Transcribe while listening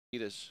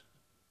Bit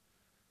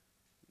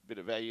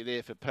of value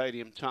there for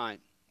podium time.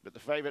 But the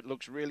favourite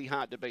looks really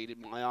hard to beat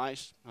in my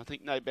eyes. I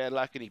think no bad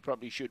luck and he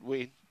probably should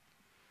win.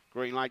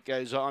 Green light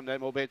goes on. No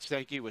more bets,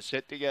 thank you. We're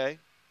set to go.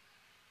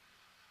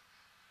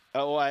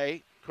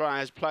 Away.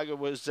 Cryer's Plugger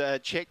was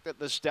checked at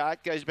the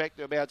start. Goes back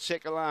to about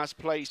second last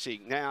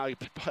placing. Now he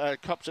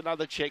cops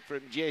another check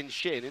from Jen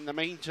Shen. In the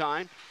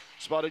meantime,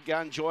 Spotted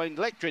Gun joined.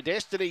 Electra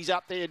Destiny's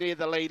up there near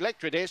the lead.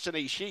 Electra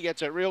Destiny, she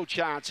gets a real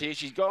chance here.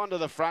 She's gone to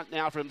the front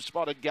now from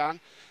Spotted Gun.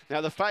 Now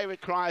the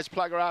favourite Cryer's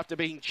Plugger, after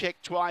being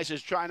checked twice,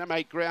 is trying to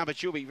make ground, but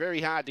she'll be very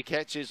hard to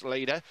catch this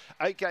leader.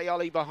 OK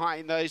Ollie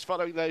behind those.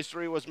 Following those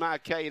three was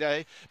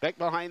Marcado. Back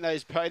behind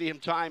those Podium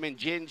Time and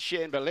Jen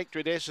Shen, but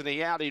Electra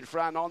Destiny out in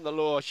front on the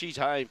lure. She's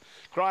home.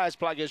 Cryer's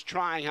Plugger's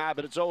trying hard,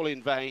 but it's all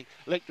in vain.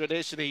 Electra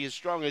Destiny is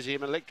strong as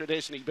him. Electra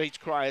Destiny beats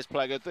Cryer's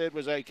Plugger. Third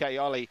was OK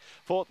Ollie.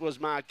 Fourth was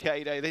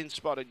Marcado. Then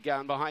Spotted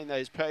Gun. Behind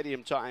those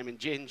Podium Time and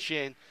Jen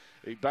Shen,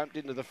 who bumped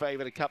into the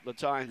favourite a couple of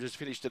times, has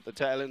finished at the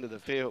tail end of the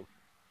field.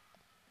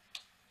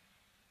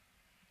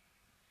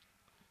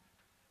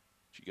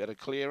 She got a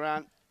clear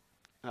run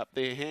up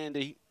there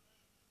handy.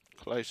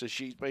 Close as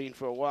she's been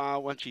for a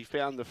while. Once she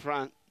found the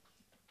front,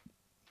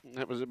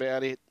 that was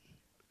about it.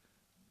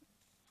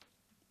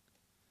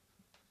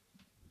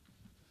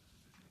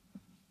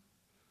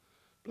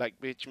 Black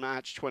Bitch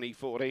March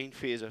 2014,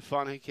 Fears of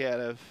Phonic out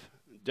of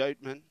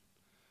Doteman.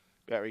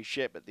 Barry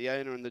Shepherd, the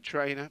owner and the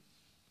trainer.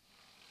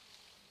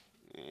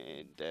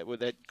 And with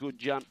that good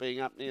jump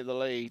being up near the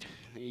lead,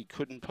 he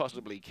couldn't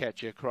possibly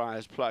catch a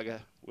Cryer's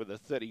Plugger with a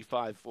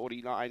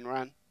 35.49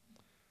 run.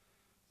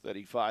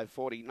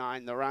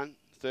 35.49 the run.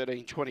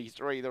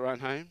 13.23 the run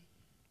home.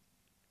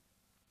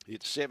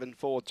 It's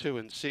 7.42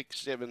 and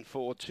 6,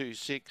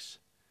 7.426.